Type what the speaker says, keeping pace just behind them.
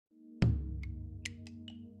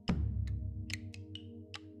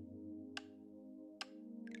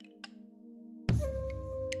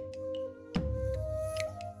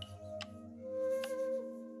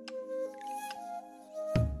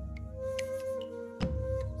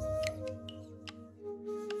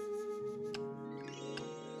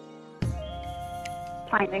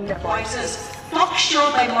Finding the Voices talk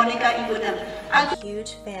show by Monica Ibunam. I'm a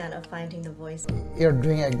huge fan of Finding the Voices. You're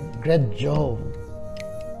doing a great job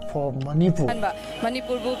for Manipur.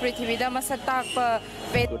 Manipur bu prithivida masatak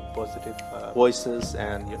good positive voices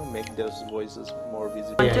and make those voices more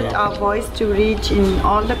visible. Wanted our voice to reach in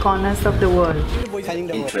all the corners of the world.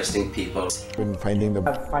 Interesting people. Been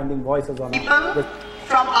finding voices on people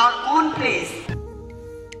from our own place.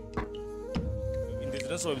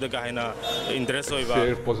 Share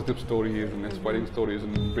positive stories and inspiring stories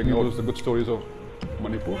and bring out the good stories of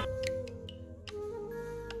Manipur.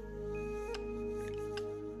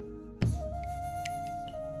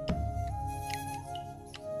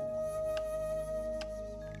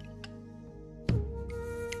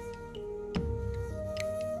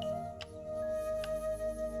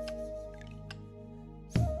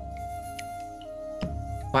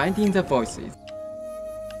 Finding the Voices.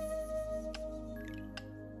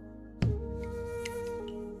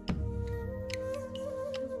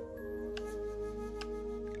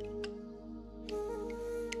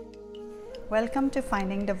 Welcome to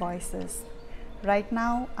Finding the Voices. Right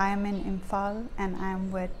now I am in Imphal and I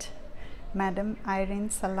am with Madam Irene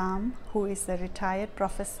Salam, who is a retired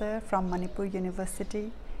professor from Manipur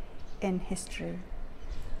University in history.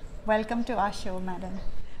 Welcome to our show, Madam.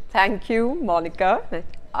 Thank you, Monica.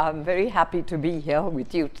 I'm very happy to be here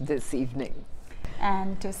with you this evening.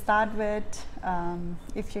 And to start with,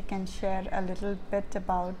 if you can share a little bit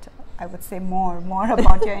about, I would say more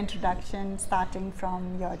about your introduction, starting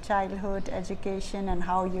from your childhood, education, and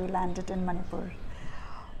how you landed in Manipur.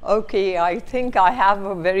 Okay, I think I have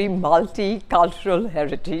a very multicultural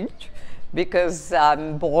heritage because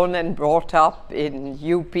I'm born and brought up in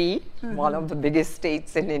UP, one of the biggest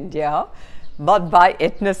states in India. But by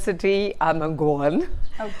ethnicity, I'm a Goan.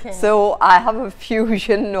 Okay. So I have a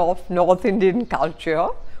fusion of North Indian culture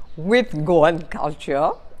with Goan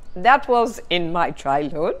culture. That was in my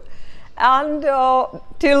childhood. And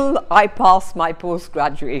till I passed my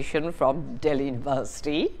post-graduation from Delhi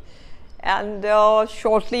University. And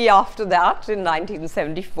shortly after that, in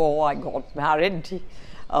 1974, I got married to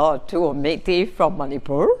a Meitei from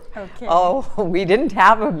Manipur. Okay. We didn't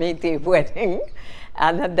have a Meitei wedding.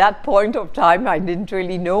 And at that point of time, I didn't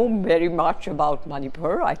really know very much about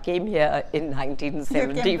Manipur. I came here in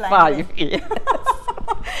 1975. Yes.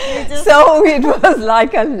 So it was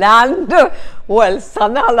like a land, well,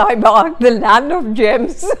 Sanalaibag, the land of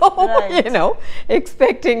gems. So, right.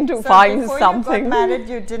 Expecting to find before something. You got married,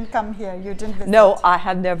 you didn't come here, you didn't visit? No, I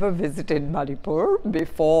had never visited Manipur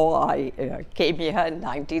before I came here in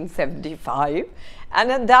 1975. And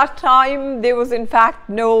at that time, there was in fact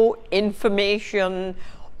no information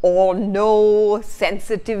or no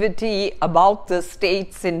sensitivity about the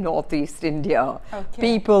states in Northeast India. Okay.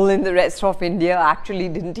 People in the rest of India actually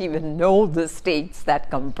didn't even know the states that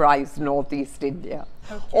comprise Northeast India.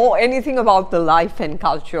 Okay. Or anything about the life and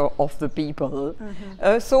culture of the people.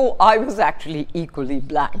 So I was actually equally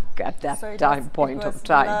blank at that point of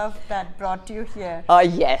time. It was love that brought you here.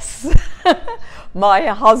 Yes. My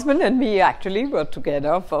husband and me actually were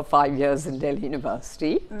together for 5 years in Delhi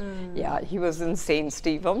University. Yeah, he was in St.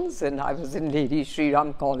 Stephen's and I was in Lady Shri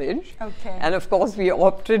Ram College. Okay. And of course we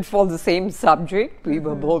opted for the same subject. We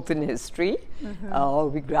were both in history.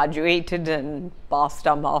 We graduated and passed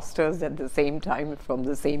our masters at the same time from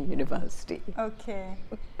the same university. Okay.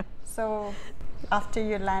 So after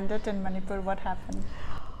you landed in Manipur, what happened?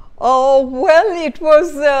 Oh, well, it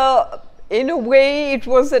was, in a way, it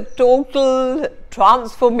was a total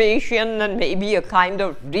transformation and maybe a kind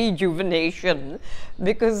of rejuvenation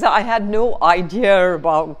because I had no idea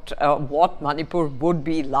about what Manipur would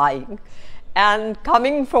be like. And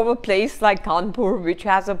coming from a place like Kanpur, which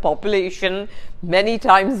has a population many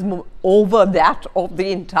times over that of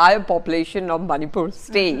the entire population of Manipur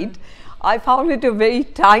state, I found it a very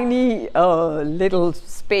tiny little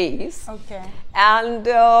space. Okay. And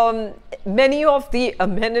many of the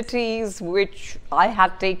amenities which I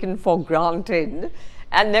had taken for granted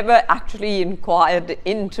and never actually inquired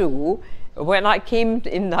into, when I came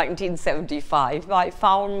in 1975, I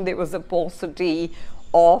found there was a paucity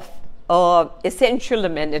of essential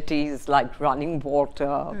amenities like running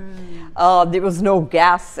water. There was no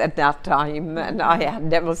gas at that time and I had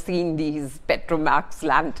never seen these Petromax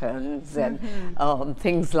lanterns and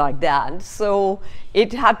things like that. So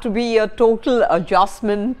it had to be a total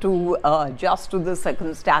adjustment to adjust to the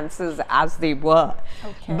circumstances as they were.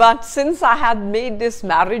 Okay. But since I had made this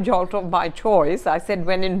marriage out of my choice, I said,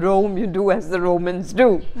 when in Rome, you do as the Romans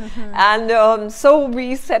do. And so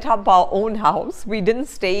we set up our own house. We didn't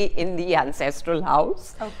stay in the ancestral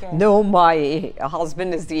house. Okay. No, my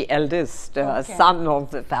husband is the eldest son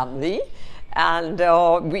of the family. And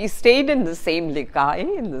we stayed in the same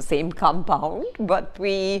likai, in the same compound, but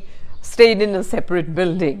we stayed in a separate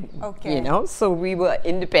building, Okay. you know, so we were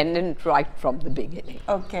independent right from the beginning.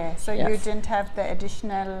 Okay, so Yes. you didn't have the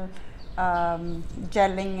additional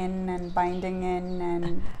gelling in and binding in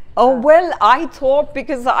and... Oh, well, I thought,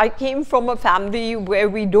 because I came from a family where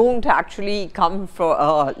we don't actually come for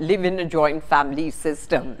live in a joint family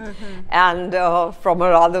system, and from a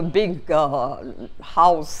rather big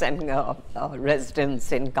house and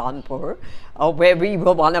residence in Kanpur, where we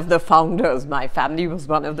were one of the founders. My family was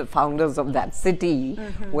one of the founders of that city,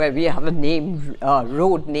 where we have a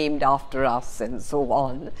road named after us and so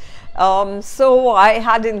on. So I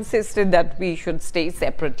had insisted that we should stay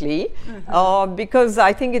separately because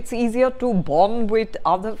I think it's easier to bond with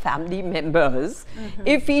other family members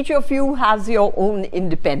if each of you has your own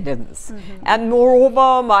independence. And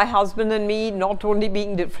moreover, my husband and me, not only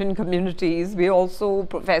being different communities, we also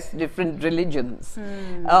profess different religions.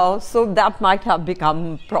 So that might have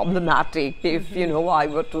become problematic if, you know, I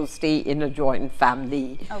were to stay in a joint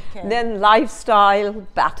family. Okay. Then lifestyle,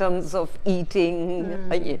 patterns of eating,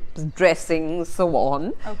 dressing, so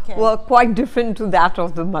on, Okay. were quite different to that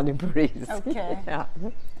of the Manipuris. Okay. Yeah.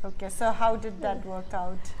 Okay, so how did that work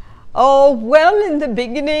out? Oh, well, in the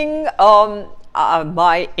beginning,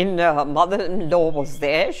 my mother-in-law was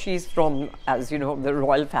there. She's from, as you know, the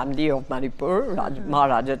royal family of Manipur,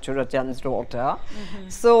 Maharaja Churachand's daughter.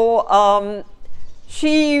 So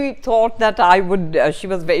she thought that I would, she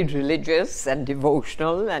was very religious and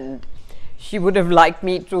devotional, and she would have liked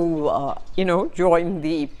me to, you know, join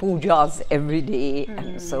the pujas every day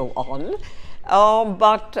and so on.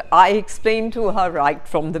 But I explained to her right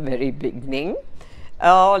from the very beginning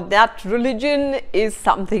that religion is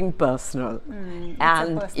something personal.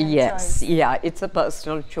 And it's a personal yes, choice. yeah, it's a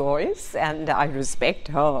personal choice, and I respect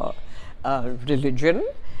her religion.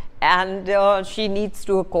 And she needs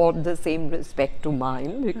to accord the same respect to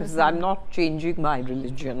mine, because I'm not changing my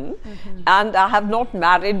religion. And I have not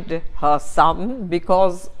married her son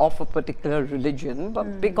because of a particular religion,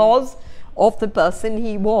 but because of the person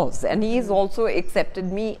he was, and he has also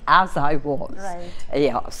accepted me as I was. Right.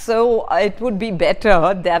 Yeah, so it would be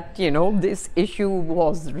better that, you know, this issue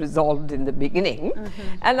was resolved in the beginning,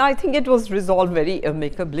 and I think it was resolved very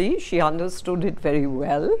amicably. She understood it very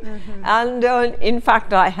well, and in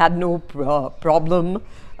fact I had no problem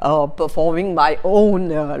performing my own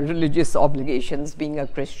religious obligations, being a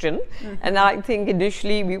Christian. And I think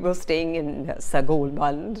initially we were staying in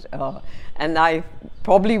Sagolband, and I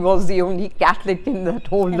probably was the only Catholic in that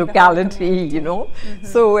whole locality, you know.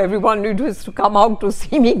 So everyone used to come out to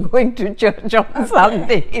see me going to church on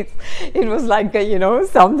Sundays. It was like, you know,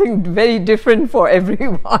 something very different for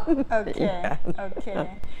everyone. Okay, Yeah. okay.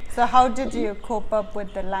 So how did you cope up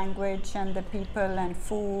with the language and the people and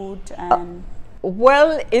food and...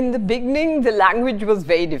 Well, in the beginning, the language was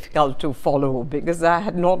very difficult to follow because I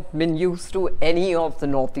had not been used to any of the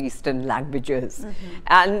northeastern languages.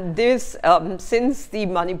 And this, since the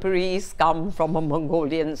Manipuris come from a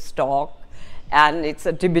Mongolian stock, and it's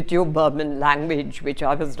a Tibeto-Burman language, which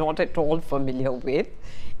I was not at all familiar with.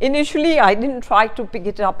 Initially, I didn't try to pick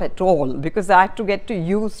it up at all because I had to get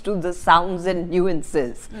used to the sounds and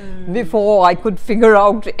nuances before I could figure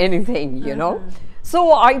out anything, you know.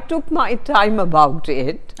 So I took my time about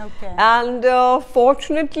it. Okay. And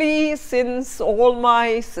fortunately, since all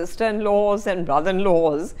my sister-in-laws and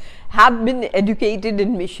brother-in-laws had been educated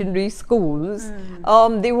in missionary schools,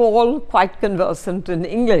 they were all quite conversant in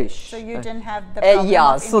English. So you didn't have the problem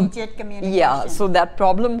of immediate communication? Yeah, so that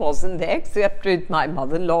problem wasn't there, except with my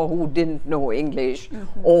mother-in-law who didn't know English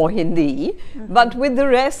or Hindi. But with the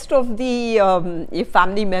rest of the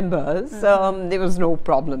family members, there was no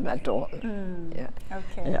problem at all. Yeah.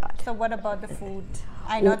 Okay. Yeah. So what about the food?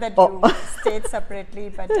 I know that you stayed separately,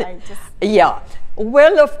 but I just... Yeah.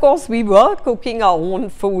 Well, of course, we were cooking our own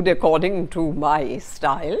food according to my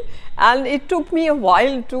style. And it took me a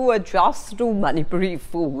while to adjust to Manipuri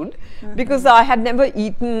food because I had never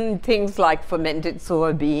eaten things like fermented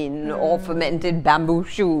soybean or fermented bamboo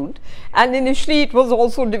shoot. And initially, it was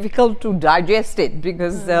also difficult to digest it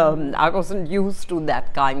because I wasn't used to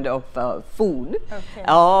that kind of food. Okay.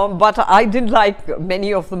 But I did like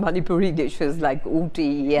many of the Manipuri dishes like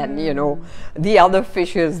uti and, you know, the other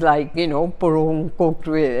fishes like, you know, purung cooked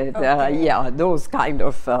with, yeah, those kind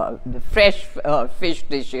of fresh fish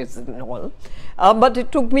dishes and all. But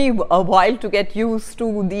it took me a while to get used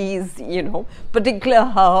to these, you know,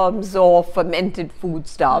 particular herbs or fermented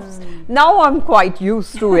foodstuffs. Now I'm quite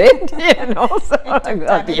used to it, you know. So it's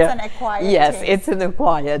an acquired taste. It's an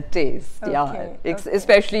acquired taste, yeah. Okay, okay.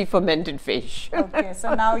 Especially fermented fish. Okay,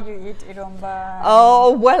 so now you eat iromba?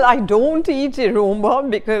 Well, I don't eat aroma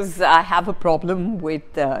because I have a problem with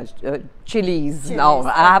chilies now.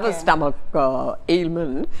 I have a stomach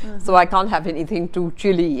ailment, so I can't have anything too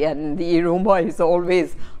chili, and the aroma is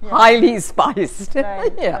always highly spiced.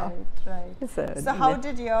 Right, yeah. right. So how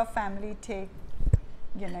did your family take,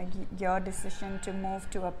 you know, your decision to move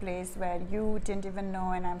to a place where you didn't even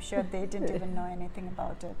know, and I'm sure they didn't even know anything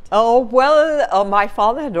about it? Oh, well, my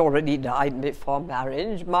father had already died before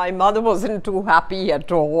marriage. My mother wasn't too happy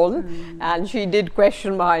at all, and she did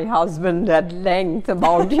question my husband at length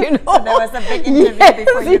about, you know. So there was a big interview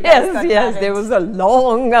before you guys got married. There was a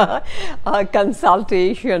long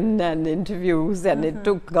consultation and interviews, and it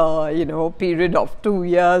took, you know, a period of 2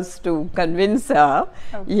 years to convince her,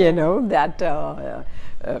 you know, that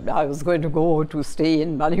I was going to go to stay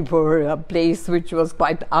in Manipur, a place which was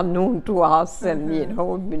quite unknown to us, and you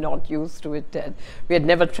know, we're not used to it. And we had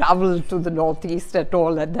never traveled to the northeast at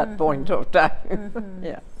all at that point of time.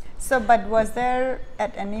 Yeah. So, but was there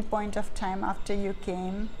at any point of time after you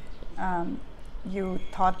came, you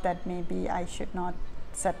thought that maybe I should not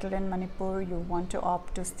settle in Manipur, you want to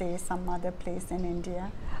opt to stay some other place in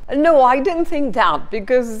India? No, I didn't think that,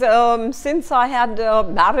 because since I had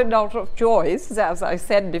married out of choice, as I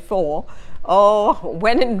said before,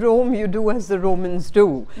 when in Rome, you do as the Romans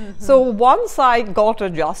do. So once I got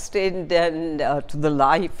adjusted and to the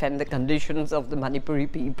life and the conditions of the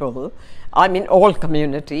Manipuri people, I mean all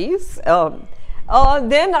communities,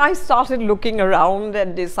 then I started looking around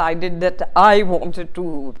and decided that I wanted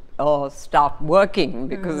to start working,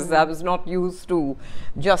 because I was not used to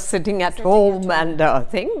just sitting at home and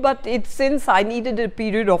thing. But since I needed a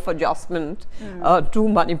period of adjustment to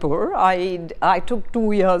Manipur, I took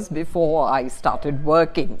 2 years before I started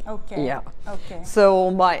working. Okay. Yeah. Okay.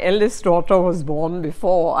 So my eldest daughter was born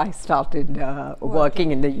before I started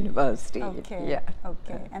working in the university. Okay. Yeah.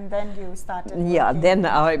 Okay. And then you started. Yeah. Then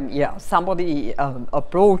somebody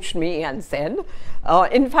approached me and said,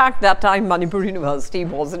 in fact, that time Manipur University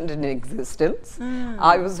wasn't in existence.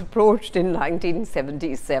 I was approached in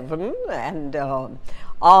 1977 and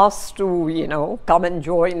asked to, you know, come and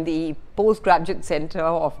join the postgraduate center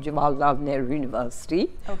of Jawaharlal Nehru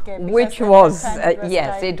University, which was,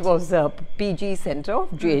 yes, it was a PG center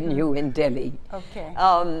of JNU in Delhi. Okay.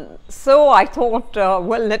 So I thought,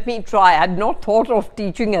 well, let me try. I had not thought of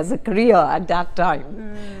teaching as a career at that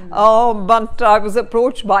time. But I was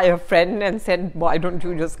approached by a friend and said, why don't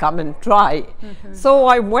you just come and try? So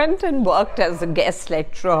I went and worked as a guest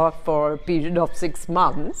lecturer for a period of 6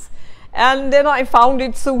 months. And then I found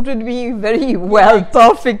it suited me very well,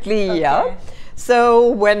 perfectly. Yeah. So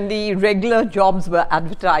when the regular jobs were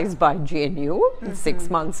advertised by JNU, 6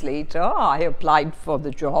 months later, I applied for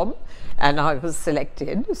the job and I was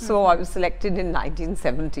selected. So I was selected in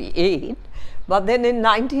 1978. But then in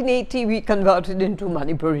 1980, we converted into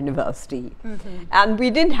Manipur University. And we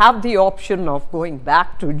didn't have the option of going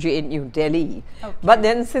back to JNU Delhi. But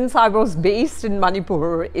then since I was based in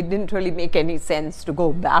Manipur, it didn't really make any sense to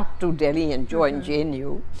go back to Delhi and join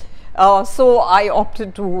JNU. So I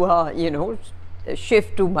opted to, you know,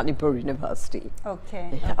 shift to Manipur University.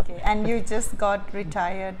 Okay, okay. And you just got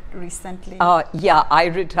retired recently? Yeah, I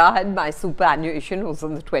retired. My superannuation was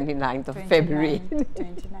on the 29th of February.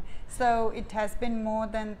 29. So it has been more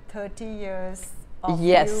than 30 years of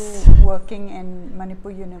yes. you working in Manipur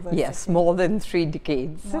University? Yes, more than 3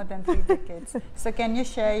 decades. More than 3 decades. So can you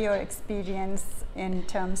share your experience in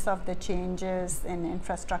terms of the changes in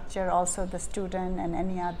infrastructure, also the student and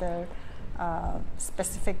any other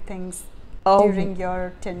specific things during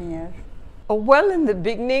your tenure? Well, in the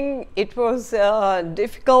beginning, it was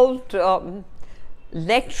difficult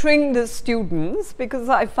lecturing the students, because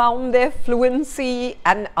I found their fluency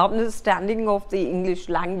and understanding of the English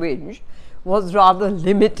language was rather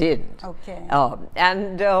limited. Okay.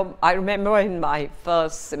 And I remember in my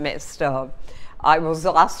first semester, I was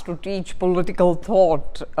asked to teach political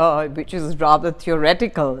thought, which is rather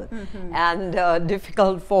theoretical and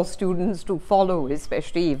difficult for students to follow,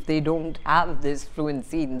 especially if they don't have this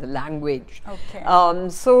fluency in the language. Okay.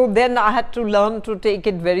 So then I had to learn to take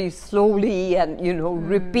it very slowly and, you know,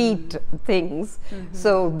 repeat things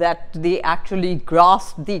so that they actually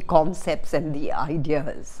grasp the concepts and the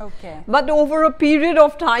ideas. Okay. But over a period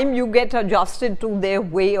of time, you get adjusted to their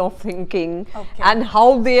way of thinking and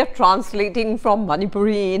how they are translating from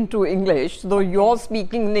Manipuri into English, though you're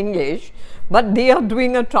speaking in English, but they are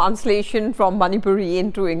doing a translation from Manipuri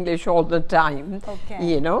into English all the time. Okay.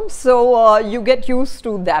 You know, so you get used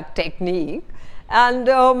to that technique. And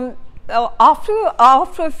after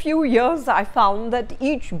a few years, I found that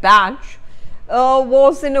each batch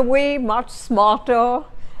was in a way much smarter,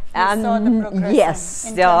 And saw the progression yes,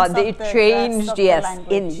 in terms they of the changed, grasp of the yes,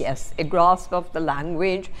 language. a grasp of the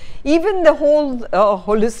language, even the whole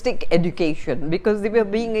holistic education, because they were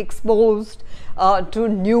being exposed to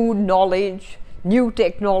new knowledge, new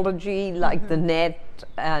technology like the net,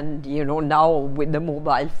 and you know, now with the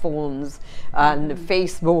mobile phones and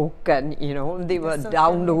Facebook, and you know, they were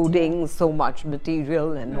downloading so much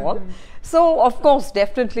material and all. So of course,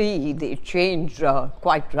 definitely they changed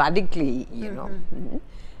quite radically, you know.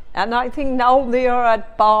 And I think now they are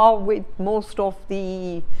at par with most of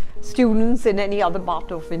the students in any other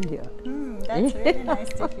part of India. That's really nice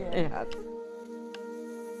to hear. Yeah.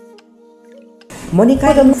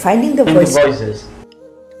 Monica, Finding the Voices.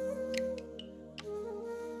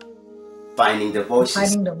 Finding the Voices.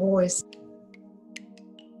 Finding the Voice.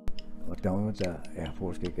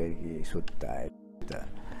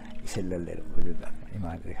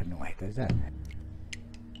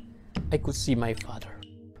 I could see my father.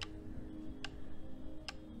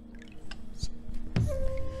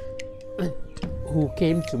 Who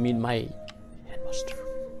came to meet my headmaster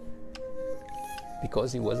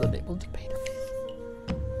because he was unable to pay the fee.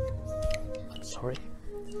 I'm sorry.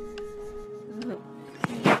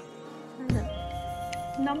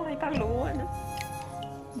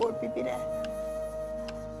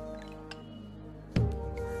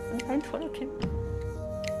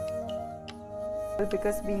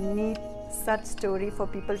 Because we need such story for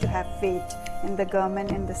people to have faith in the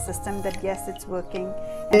government, in the system, that yes, it's working.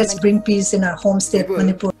 Let's bring peace in our home state,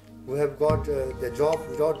 Manipur. Who have got the job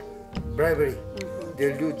without bribery,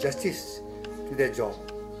 they will do justice to their job,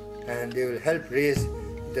 and they will help raise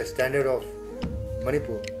the standard of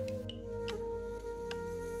Manipur.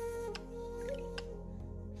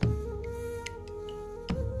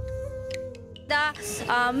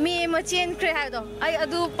 Me machine creado. I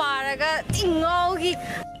adu paraga tingogi.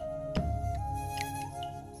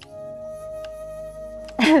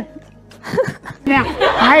 Now,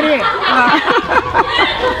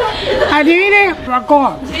 adivine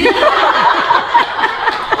Paco.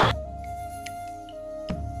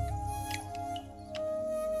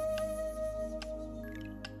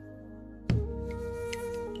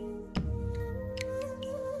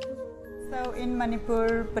 So in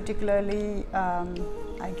Manipur particularly,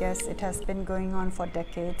 I guess it has been going on for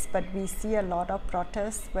decades, but we see a lot of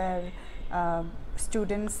protests where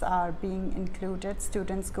students are being included,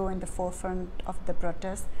 students go in the forefront of the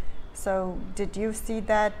protest. So did you see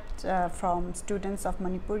that from students of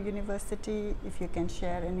Manipur University? If you can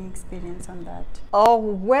share any experience on that. Oh,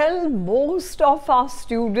 well, most of our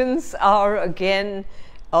students are again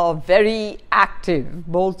very active,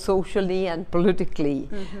 both socially and politically.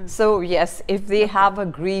 So yes, if they have a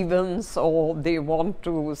grievance or they want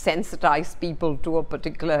to sensitize people to a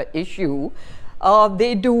particular issue,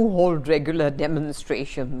 they do hold regular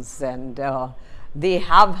demonstrations, and they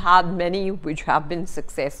have had many which have been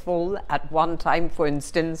successful. At one time, for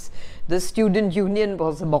instance, the student union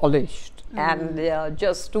was abolished, and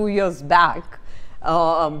just 2 years back,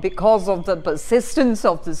 because of the persistence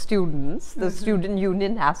of the students, the student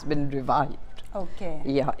union has been revived. Okay.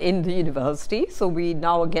 Yeah, in the university. So we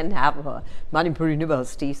now again have a Manipur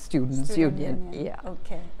University Students Union. Yeah.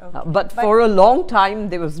 Okay. But for a long time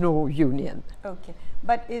there was no union. Okay.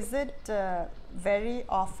 But is it very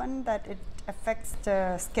often that it affects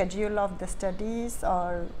the schedule of the studies,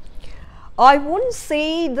 or? I wouldn't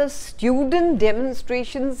say the student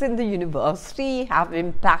demonstrations in the university have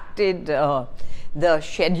impacted the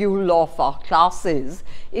schedule of our classes.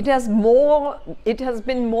 It has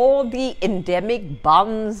been more the endemic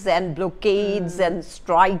bans and blockades and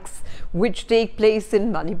strikes which take place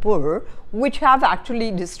in Manipur, which have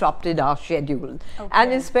actually disrupted our schedule.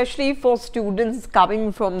 And especially for students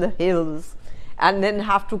coming from the hills and then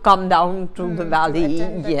have to come down to the valley,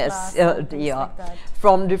 yes,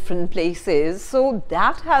 from different places. So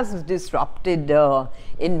that has disrupted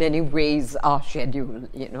in many ways our schedule,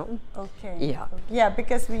 you know. Okay. Yeah. Yeah,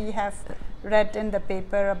 because we have read in the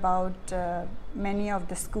paper about many of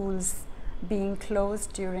the schools being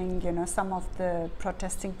closed during, you know, some of the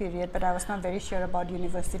protesting period, but I was not very sure about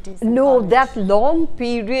universities. No, that long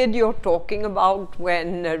period you're talking about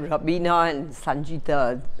when Rabina and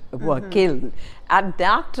Sanjita were killed. At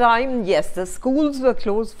that time, yes, the schools were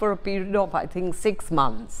closed for a period of, I think, 6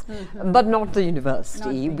 months, but not the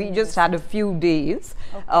university. We just had a few days,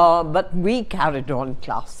 but we carried on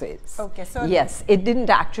classes. Okay, so yes, it didn't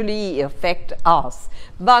actually affect us.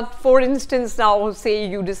 But for instance, now say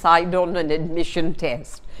you decide on an admission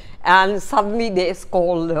test, and suddenly there's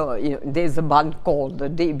there's a band called the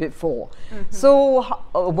day before. So,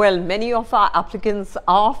 well, many of our applicants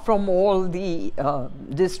are from all the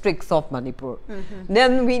districts of Manipur.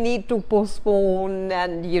 Then we need to postpone,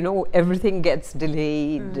 and everything gets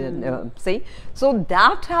delayed, and see. So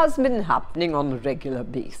that has been happening on a regular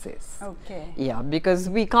basis. Okay. Yeah, because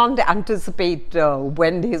we can't anticipate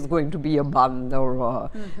when there's going to be a band or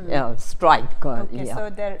a strike. Okay, yeah. so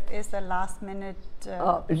there is a last minute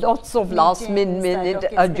lots of last minute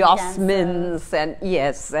adjustments, and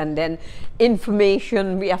yes, and then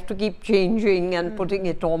information we have to keep changing and putting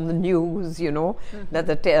it on the news,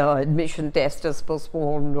 that the admission test is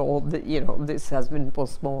postponed, or this has been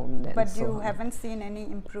postponed. And but so you on. haven't seen any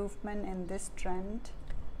improvement in this trend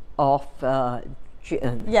Of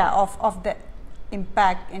of the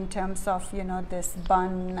impact in terms of this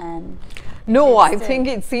bun and no, I think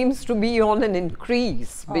it seems to be on an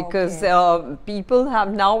increase, because people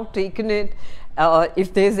have now taken it.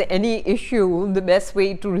 If there's any issue, the best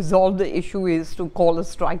way to resolve the issue is to call a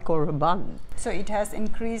strike or a bun. So it has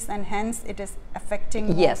increased, and hence it is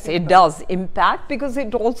affecting yes, more it does impact, because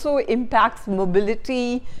it also impacts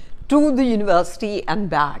mobility to the university and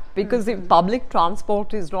back, because if public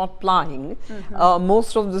transport is not plying,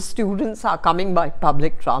 most of the students are coming by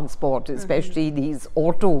public transport, especially these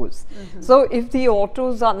autos. So if the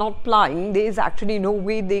autos are not plying, there is actually no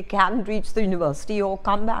way they can reach the university or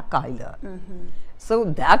come back either. So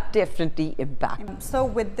that definitely impacts. So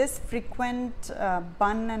with this frequent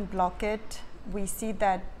bun and blockade, we see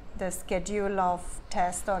that the schedule of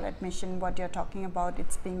test or admission, what you're talking about,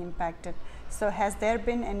 it's being impacted. So has there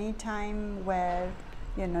been any time where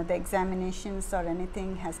the examinations or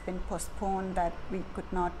anything has been postponed that we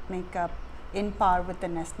could not make up in par with the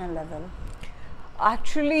national level?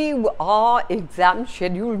 Actually, our exam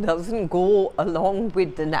schedule doesn't go along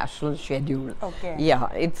with the national schedule. Okay. Yeah,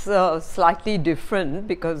 it's slightly different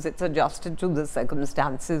because it's adjusted to the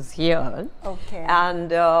circumstances here. Okay.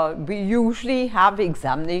 And we usually have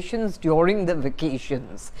examinations during the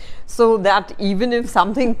vacations, so that even if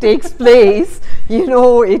something takes place,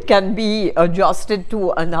 it can be adjusted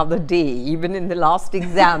to another day. Even in the last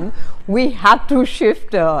exam, we had to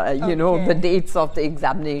shift, the dates of the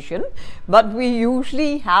examination, but we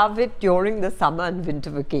usually have it during the summer and winter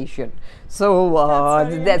vacation. So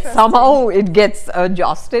that somehow it gets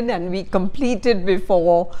adjusted, and we complete it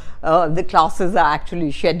before the classes are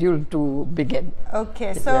actually scheduled to begin.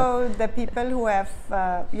 Okay, so the people who have,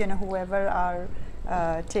 whoever are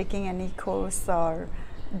taking any course, or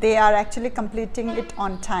they are actually completing it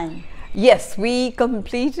on time. Yes, we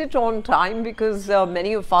complete it on time, because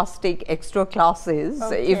many of us take extra classes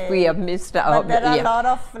if we have missed out. But there are a lot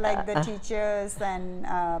of the teachers and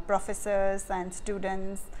professors and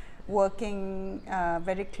students working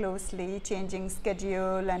very closely, changing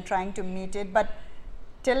schedule and trying to meet it. But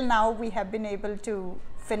till now we have been able to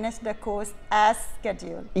finish the course as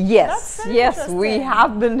scheduled. Yes, yes, we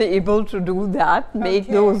have been able to do that, make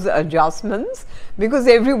those adjustments, because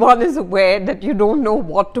everyone is aware that you don't know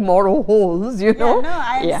what tomorrow holds, No,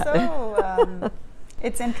 so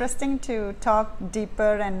it's interesting to talk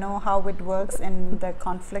deeper and know how it works in the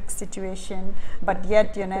conflict situation, but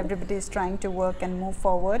yet everybody is trying to work and move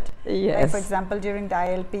forward. Yes. Like for example, during the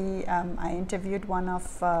ILP, I interviewed one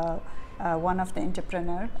of the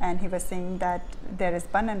entrepreneur, and he was saying that there is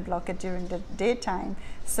bun and blockade during the daytime,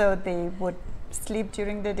 so they would sleep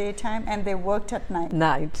during the daytime and they worked at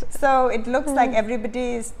night. So it looks like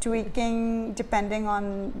everybody is tweaking depending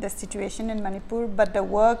on the situation in Manipur, but the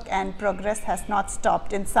work and progress has not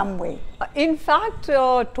stopped in some way. In fact,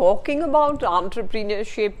 talking about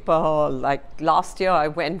entrepreneurship, like last year I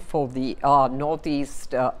went for the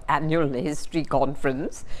Northeast Annual History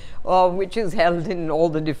Conference, which is held in all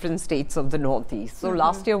the different states of the Northeast. So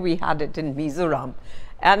last year we had it in Mizoram,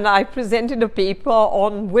 and I presented a paper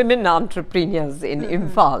on women entrepreneurs in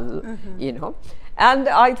Imphal, And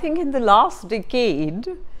I think in the last decade,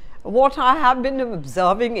 what I have been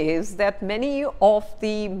observing is that many of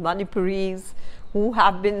the Manipuris who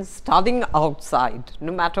have been studying outside,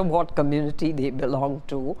 no matter what community they belong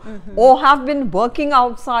to, or have been working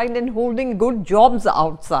outside and holding good jobs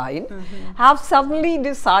outside, have suddenly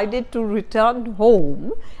decided to return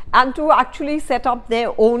home and to actually set up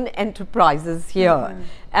their own enterprises here.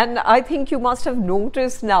 And I think you must have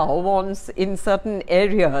noticed now in certain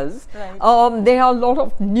areas, there are a lot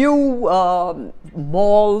of new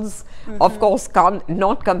malls, of course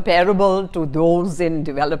not comparable to those in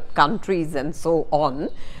developed countries and so on,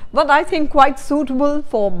 but I think quite suitable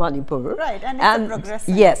for Manipur. Right, and it's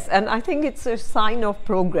progressive. Yes, and I think it's a sign of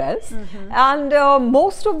progress. And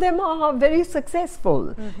most of them are very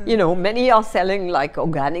successful. You know, many are selling like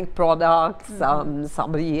organic products.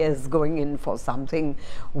 Somebody is going in for something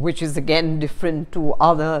which is again different to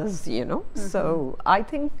others, you know. So I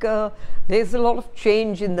think there's a lot of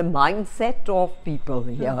change in the mindset of people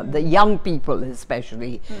here, the young people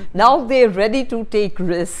especially. Now they're ready to take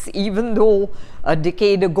risks, even though a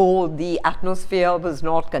decade ago the atmosphere was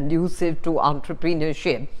not conducive to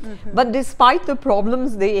entrepreneurship. But despite the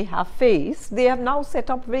problems they have faced, they have now set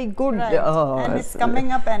up very good and it's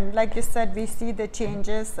coming up, and like you said, we see the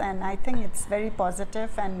changes, and I think it's very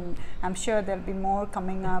positive, and I'm sure there'll be more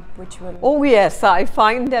coming up which will... Oh yes, I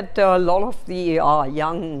find that a lot of the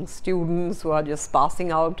young students who are just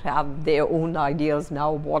passing out have their own ideas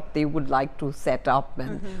now what they would like to set up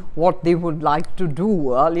and what they would like to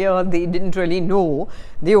do. Earlier they didn't really know,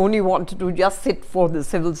 they only wanted to just sit for the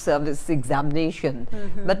civil service examination.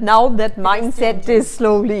 But now that mindset is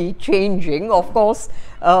slowly changing. Of course,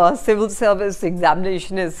 civil service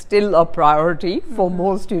examination is still a priority for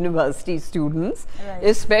most university students,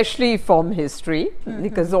 especially from history,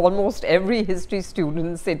 because almost every history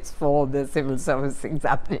student sits for the civil service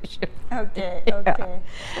examination. Okay.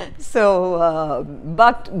 So,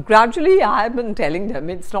 but gradually I have been telling them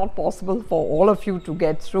it's not possible for all of you to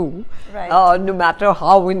get through, no matter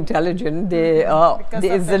how intelligent they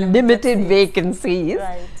there's a limited vacancies.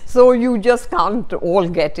 So you just can't all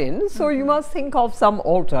get in. So you must think of some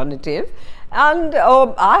alternative. And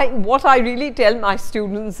what I really tell my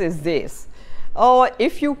students is this: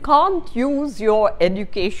 if you can't use your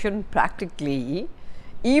education practically,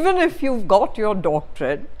 even if you've got your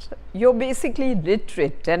doctorate, you're basically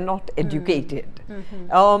literate and not educated.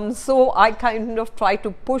 So I kind of try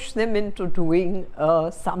to push them into doing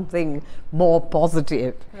something more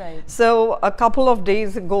positive. So a couple of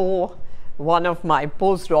days ago, one of my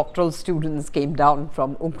postdoctoral students came down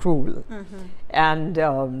from Ukhrul, and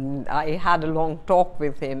I had a long talk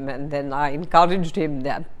with him, and then I encouraged him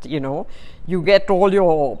that, you know, you get all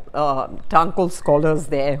your Tankul scholars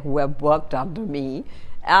there who have worked under me,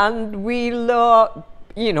 and we'll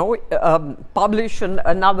you know, publish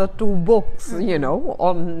another 2 books, you know,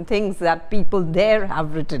 on things that people there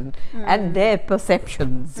have written and their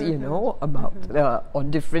perceptions, you know, about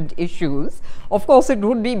on different issues. Of course, it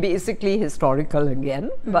would be basically historical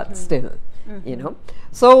again, but still, you know.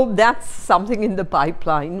 So that's something in the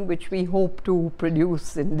pipeline which we hope to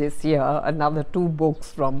produce in this year, another 2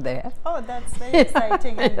 books from there. Oh, that's very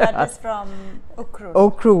exciting. And that is from Ukhrul.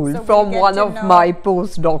 Ukhrul, so from one of my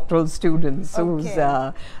postdoctoral students who's,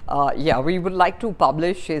 yeah, we would like to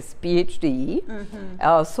publish his PhD.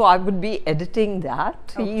 So I would be editing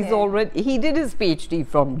that. He did his PhD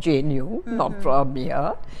from JNU, not from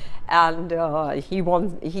here. And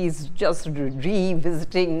he's just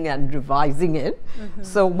revisiting and revising it.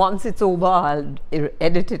 So once it's over, I'll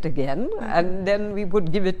edit it again, and then we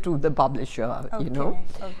would give it to the publisher, you know.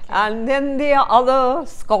 And then there are other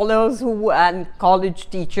scholars and college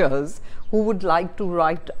teachers who would like to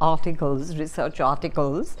write articles, research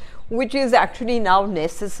articles, which is actually now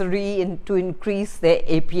necessary to increase their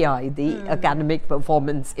API, the Academic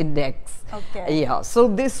Performance Index. Yeah, so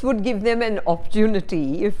this would give them an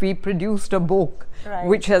opportunity if we produced a book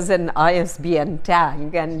which has an ISBN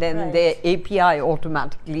tag, and then their API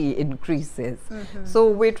automatically increases. So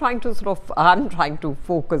we're trying to I'm trying to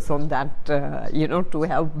focus on that, you know, to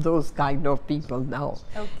help those kind of people now.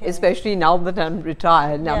 Especially now that I'm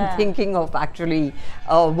retired, I'm thinking of actually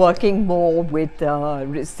working more with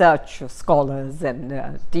research scholars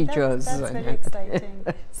and teachers. That's very exciting.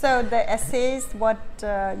 So the essays, what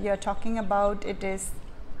you're talking about, it is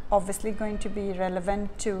obviously going to be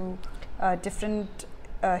relevant to different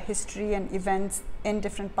history and events in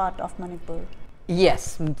different part of Manipur.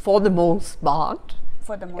 Yes, for the most part.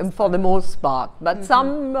 For the most part. But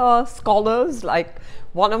some scholars, like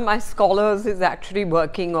one of my scholars is actually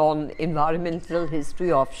working on environmental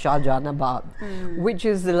history of Shahjahanabad, which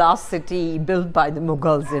is the last city built by the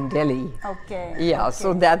Mughals in Delhi. Yeah,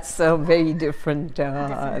 so that's a very different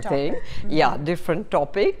thing. Yeah, different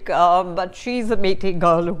topic. But she's a Meitei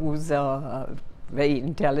girl who's very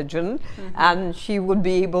intelligent, and she would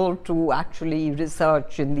be able to actually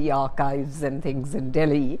research in the archives and things in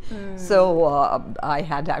Delhi. So I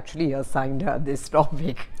had actually assigned her this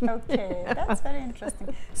topic. That's very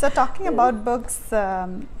interesting. So talking about books,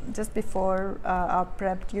 just before our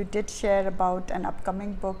prep, you did share about an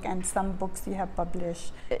upcoming book and some books you have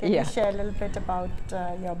published. Can you share a little bit about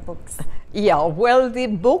your books? Yeah, well, the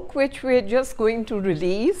book which we're just going to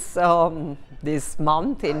release this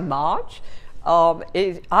month in March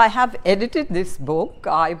I have edited this book.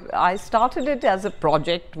 I started it as a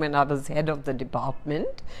project when I was head of the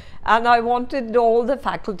department, and I wanted all the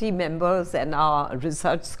faculty members and our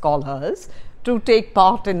research scholars to take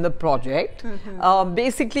part in the project,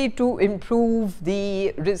 basically to improve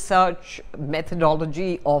the research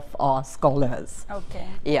methodology of our scholars. Okay.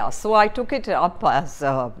 Yeah, so I took it up as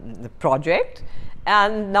a project,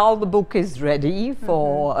 and now the book is ready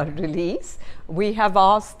for a release. We have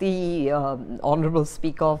asked the Honorable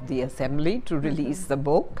Speaker of the Assembly to release the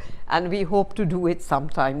book, and we hope to do it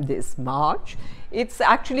sometime this March. It's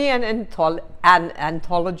actually an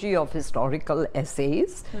anthology of historical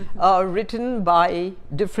essays written by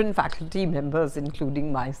different faculty members,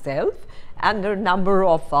 including myself, and a number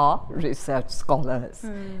of our research scholars.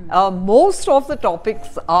 Most of the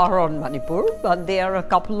topics are on Manipur, but there are a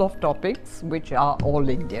couple of topics which are all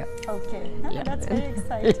India. Okay, that's very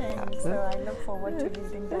exciting. So I look forward to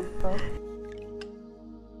reading that book.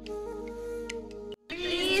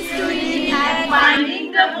 Please do it at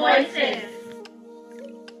Finding the Voices.